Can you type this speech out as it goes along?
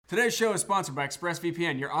Today's show is sponsored by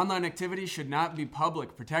ExpressVPN. Your online activity should not be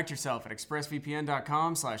public. Protect yourself at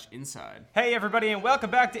expressvpn.com/inside. Hey everybody, and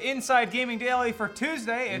welcome back to Inside Gaming Daily for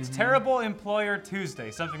Tuesday. It's Terrible Employer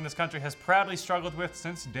Tuesday, something this country has proudly struggled with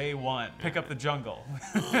since day one. Pick up the jungle.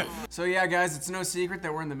 So yeah, guys, it's no secret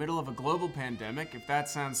that we're in the middle of a global pandemic. If that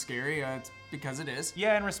sounds scary, it's because it is.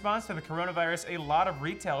 Yeah, in response to the coronavirus, a lot of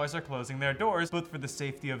retailers are closing their doors, both for the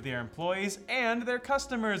safety of their employees and their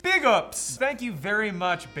customers. Big ups! Thank you very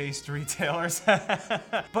much, based retailers.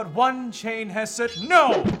 But one chain has said,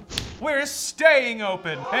 no! We're staying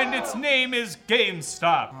open, and its name is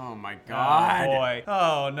GameStop. Oh my god. Oh boy.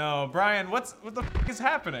 Oh no. Brian, what the f is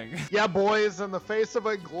happening? Yeah, boys, in the face of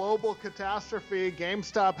a global catastrophe,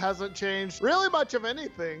 GameStop hasn't changed really much of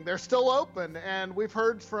anything. They're still open, and we've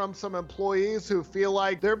heard from some employees who feel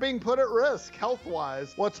like they're being put at risk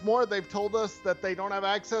health-wise. What's more, they've told us that they don't have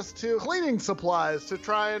access to cleaning supplies to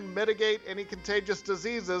try and mitigate any contagious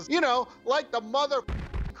diseases, you know, like the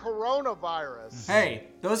coronavirus. Hey,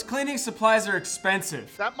 those cleaning supplies are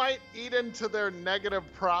expensive. That might eat into their negative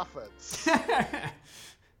profits.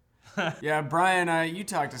 Yeah, Brian, you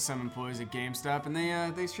talked to some employees at GameStop and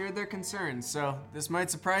they shared their concerns. So this might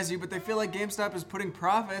surprise you, but they feel like GameStop is putting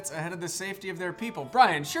profits ahead of the safety of their people.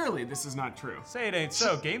 Brian, surely this is not true. Say it ain't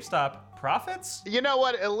so. GameStop profits? You know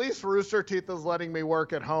what? At least Rooster Teeth is letting me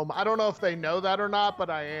work at home. I don't know if they know that or not,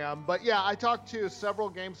 but I am. But yeah, I talked to several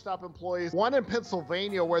GameStop employees, one in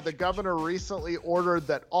Pennsylvania where the governor recently ordered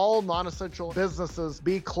that all non-essential businesses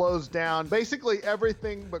be closed down. Basically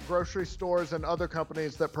everything but grocery stores and other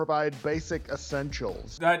companies that provide basic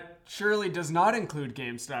essentials. That surely does not include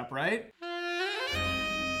GameStop, right?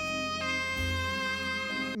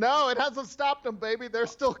 No, it hasn't stopped them, baby. They're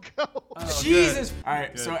still going. Oh, Jesus. Good. All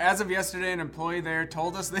right, Good. so as of yesterday, an employee there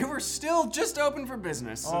told us they were still just open for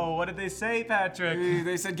business. Oh, what did they say, Patrick?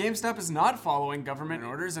 They said GameStop is not following government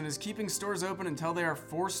orders and is keeping stores open until they are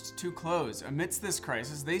forced to close. Amidst this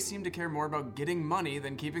crisis, they seem to care more about getting money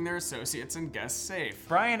than keeping their associates and guests safe.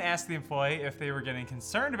 Brian asked the employee if they were getting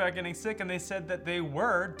concerned about getting sick, and they said that they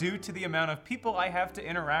were, due to the amount of people I have to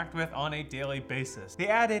interact with on a daily basis. They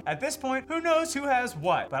added, at this point, who knows who has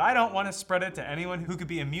what, but I don't want to spread it to anyone who could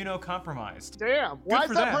be immunocompromised. Damn, why is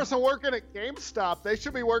for that them. person working at GameStop? They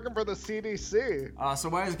should be working for the CDC. So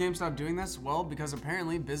why is GameStop doing this? Well, because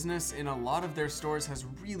apparently business in a lot of their stores has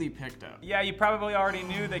really picked up. Yeah, you probably already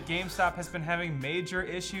knew that GameStop has been having major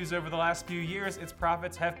issues over the last few years. Its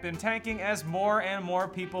profits have been tanking as more and more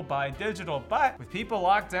people buy digital. But with people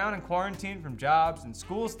locked down and quarantined from jobs and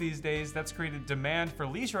schools these days, that's created demand for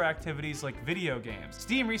leisure activities like video games.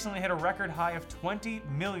 Steam recently hit a record high of 20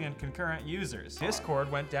 million concurrent users.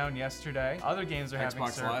 Discord went down yesterday. Other games are having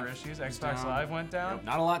Xbox server Live issues. is Xbox down. Live went down.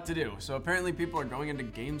 Not a lot to do. So apparently people are going into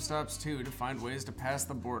GameStops too to find ways to pass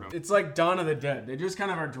the boredom. It's like Dawn of the Dead. They just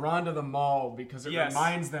kind of are drawn to the mall because it Yes.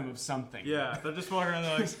 reminds them of something. Yeah, they're just walking around,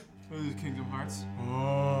 they're like, what is this, Kingdom Hearts?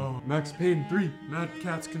 Oh, Max Payne 3. Mad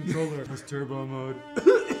Catz controller has turbo mode.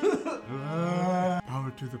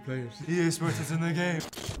 Power to the players. EA Sports is in the game.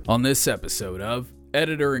 On this episode of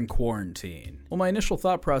Editor in Quarantine. Well, my initial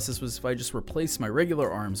thought process was if I just replace my regular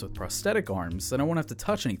arms with prosthetic arms, then I won't have to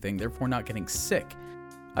touch anything, therefore not getting sick.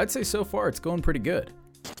 I'd say so far it's going pretty good.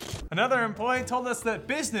 Another employee told us that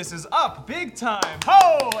business is up big time.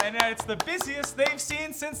 Ho! And that it's the busiest they've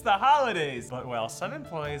seen since the holidays. But while some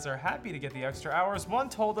employees are happy to get the extra hours, one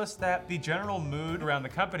told us that the general mood around the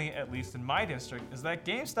company, at least in my district, is that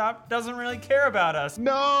GameStop doesn't really care about us.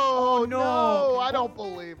 No, no. I don't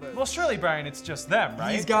believe it. Well, surely, Brian, it's just them,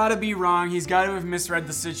 right? He's gotta be wrong. He's gotta have misread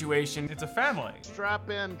the situation. It's a family. Strap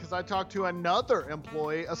in, because I talked to another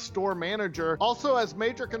employee, a store manager, also has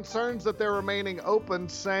major concerns that they're remaining open,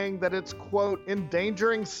 saying that it's, quote,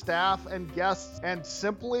 endangering staff and guests and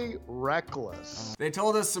simply reckless. They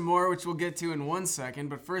told us some more, which we'll get to in 1 second,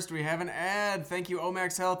 but first we have an ad. Thank you,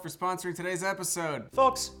 Omax Health, for sponsoring today's episode.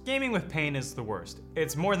 Folks, gaming with pain is the worst.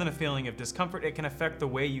 It's more than a feeling of discomfort. It can affect the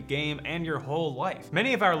way you game and your whole life.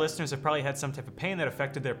 Many of our listeners have probably had some type of pain that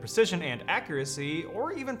affected their precision and accuracy,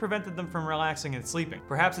 or even prevented them from relaxing and sleeping.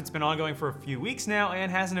 Perhaps it's been ongoing for a few weeks now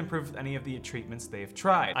and hasn't improved with any of the treatments they've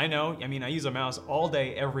tried. I know, I use a mouse all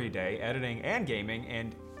day, every day, editing and gaming,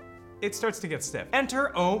 and it starts to get stiff.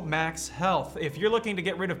 Enter Omax Health. If you're looking to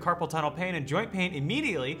get rid of carpal tunnel pain and joint pain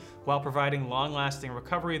immediately while providing long-lasting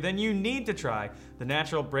recovery, then you need to try the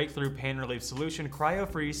natural breakthrough pain relief solution,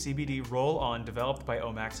 Cryo-Free CBD Roll-On, developed by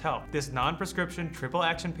Omax Health. This non-prescription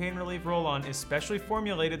triple-action pain relief roll-on is specially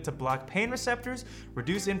formulated to block pain receptors,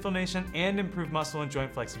 reduce inflammation, and improve muscle and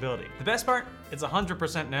joint flexibility. The best part? It's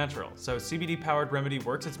 100% natural, so CBD-powered remedy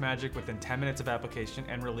works its magic within 10 minutes of application,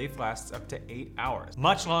 and relief lasts up to 8 hours,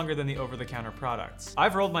 much longer than the the over-the-counter products.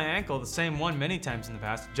 I've rolled my ankle, the same one, many times in the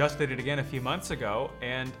past, just did it again a few months ago,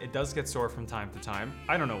 and it does get sore from time to time.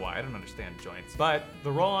 I don't know why, I don't understand joints. But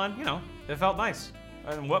the roll-on, you know, it felt nice.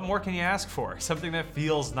 And what more can you ask for? Something that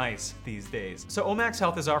feels nice these days. So Omax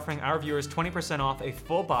Health is offering our viewers 20% off a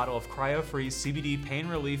full bottle of cryo-free CBD pain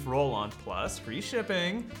relief roll-on plus free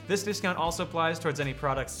shipping. This discount also applies towards any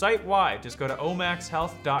product site-wide. Just go to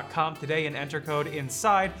omaxhealth.com today and enter code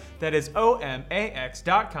INSIDE, that is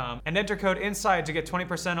OMAX.com, and enter code INSIDE to get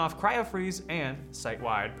 20% off cryo-frees and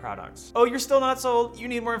site-wide products. Oh, you're still not sold? You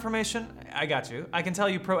need more information? I got you. I can tell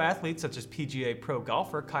you pro athletes such as PGA pro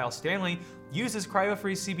golfer Kyle Stanley uses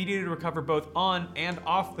cryo-free CBD to recover both on and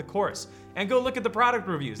off the course. And go look at the product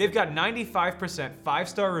reviews. They've got 95%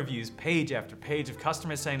 5-star reviews, page after page of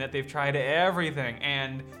customers saying that they've tried everything.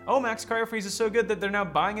 And Omax CryoFreeze is so good that they're now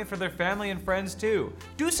buying it for their family and friends too.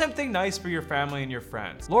 Do something nice for your family and your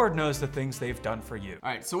friends. Lord knows the things they've done for you. All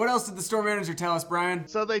right, so what else did the store manager tell us, Brian?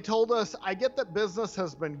 So they told us, I get that business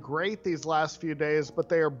has been great these last few days, but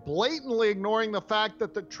they are blatantly ignoring the fact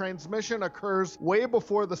that the transmission occurs way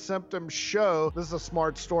before the symptoms show. This is a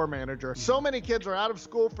smart store manager. So many kids are out of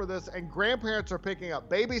school for this, and grandparents are picking up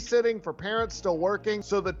babysitting for parents still working.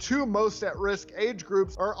 So the two most at-risk age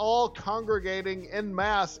groups are all congregating en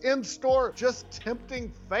masse in store, just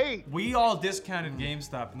tempting fate. We all discounted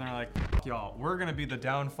GameStop and they're like, y'all, we're gonna be the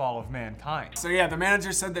downfall of mankind. So yeah, the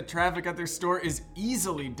manager said that traffic at their store is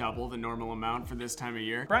easily double the normal amount for this time of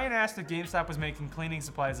year. Brian asked if GameStop was making cleaning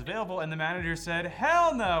supplies available, and the manager said,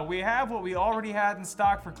 hell no, we have what we already had in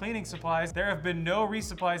stock for cleaning supplies. There have been no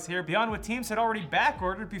resupplies here beyond what teams had already back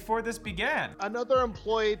ordered before this began. Another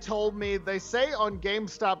employee told me they say on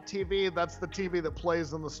GameStop TV, that's the TV that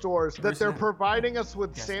plays in the stores, that they're providing us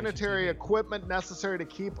with sanitary equipment necessary to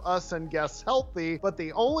keep us and guests healthy, but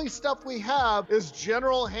the only stuff we have is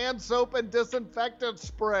general hand soap and disinfectant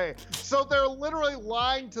spray. So they're literally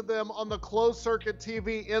lying to them on the closed circuit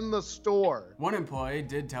TV in the store. One employee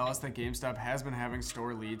did tell us that GameStop has been having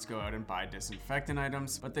store leads go out and buy disinfectant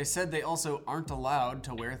items, but they said they also aren't allowed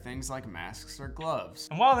to wear things like masks or gloves.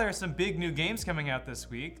 And while there are some big new games coming out this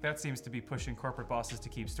week, that seems to be pushing corporate bosses to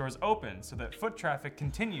keep stores open so that foot traffic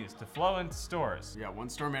continues to flow into stores. Yeah, one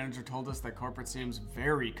store manager told us that corporate seems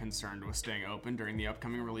very concerned with staying open during the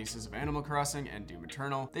upcoming releases of Animal Crossing and Doom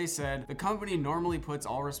Eternal. They said, the company normally puts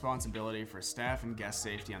all responsibility for staff and guest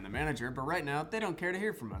safety on the manager, but right now they don't care to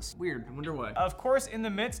hear from us. Weird, I wonder why. Of course, in the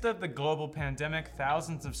midst of the global pandemic,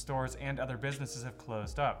 thousands of stores and other businesses have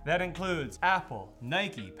closed up. That includes Apple,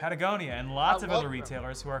 Nike, Patagonia, and lots of other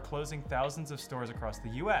retailers who are closing thousands of stores across the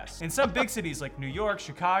US. In some big cities like New York,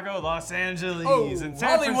 Chicago, Los Angeles, and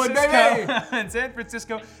San Hollywood, Francisco, and San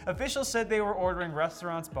Francisco, officials said they were ordering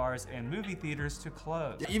restaurants, bars, and movie theaters to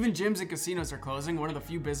close. Yeah, even gyms and casinos are closing. One of the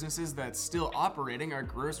few businesses that's still operating are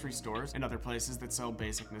grocery stores and other places that sell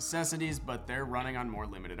basic necessities, but they're running on more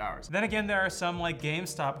limited hours. Then again, there are some like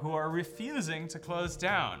GameStop who are refusing to close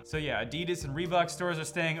down. So yeah, Adidas and Reebok stores are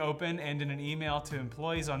staying open, and in an email to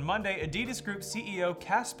employees on Monday, Adidas Group CEO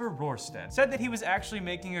Casper Rohrstedt said that he was actually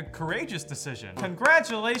making a courageous decision.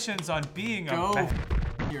 Congratulations on being Go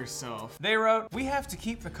yourself. They wrote, we have to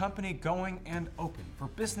keep the company going and open for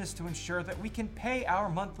business to ensure that we can pay our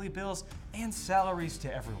monthly bills and salaries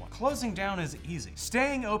to everyone. Closing down is easy.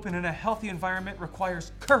 Staying open in a healthy environment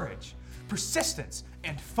requires courage, persistence,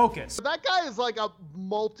 and focus. That guy is like a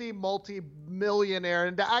multi-millionaire,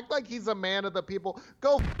 and to act like he's a man of the people,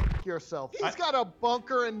 go yourself. He's got a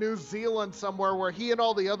bunker in New Zealand somewhere where he and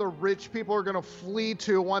all the other rich people are gonna flee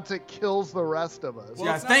to once it kills the rest of us. Well,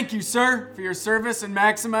 yeah, thank you, sir, for your service in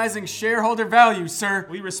maximizing shareholder value, sir.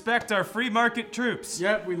 We respect our free market troops.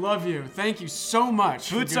 Yep, we love you. Thank you so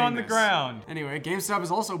much. Boots on the ground. Anyway, GameStop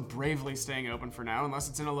is also bravely staying open for now, unless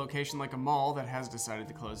it's in a location like a mall that has decided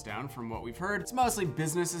to close down. From what we've heard, it's mostly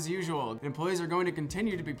business as usual. Employees are going to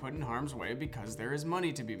continue to be put in harm's way because there is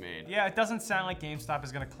money to be made. Yeah, it doesn't sound like GameStop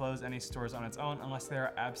is gonna close any stores on its own unless they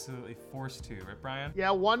are absolutely forced to, right, Brian?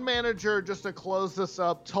 Yeah, one manager, just to close this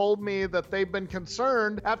up, told me that they've been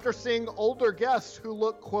concerned after seeing older guests who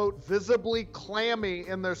look, quote, visibly clammy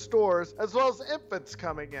in their stores, as well as infants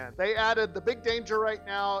coming in. They added, the big danger right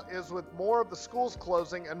now is with more of the schools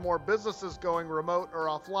closing and more businesses going remote or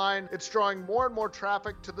offline, it's drawing more and more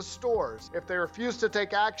traffic to the stores. If they refuse to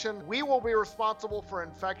take action, we will be responsible for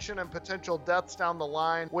infection and potential deaths down the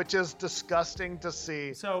line, which is disgusting to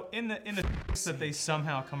see. So in the that they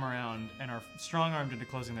somehow come around and are strong-armed into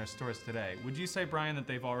closing their stores today, would you say, Brian, that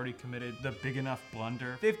they've already committed the big enough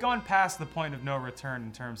blunder? They've gone past the point of no return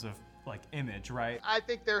in terms of like image, right? I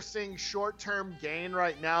think they're seeing short-term gain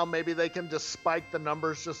right now. Maybe they can just spike the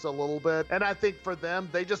numbers just a little bit. And I think for them,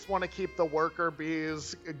 they just want to keep the worker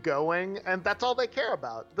bees going, and that's all they care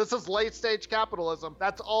about. This is late-stage capitalism.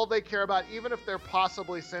 That's all they care about, even if they're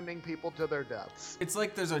possibly sending people to their deaths. It's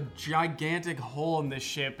like there's a gigantic hole in this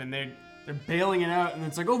ship, and they're bailing it out, and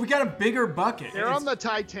it's like, oh, we got a bigger bucket. They're on the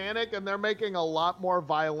Titanic, and they're making a lot more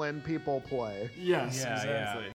violin people play. Yes, Yeah, exactly. yeah.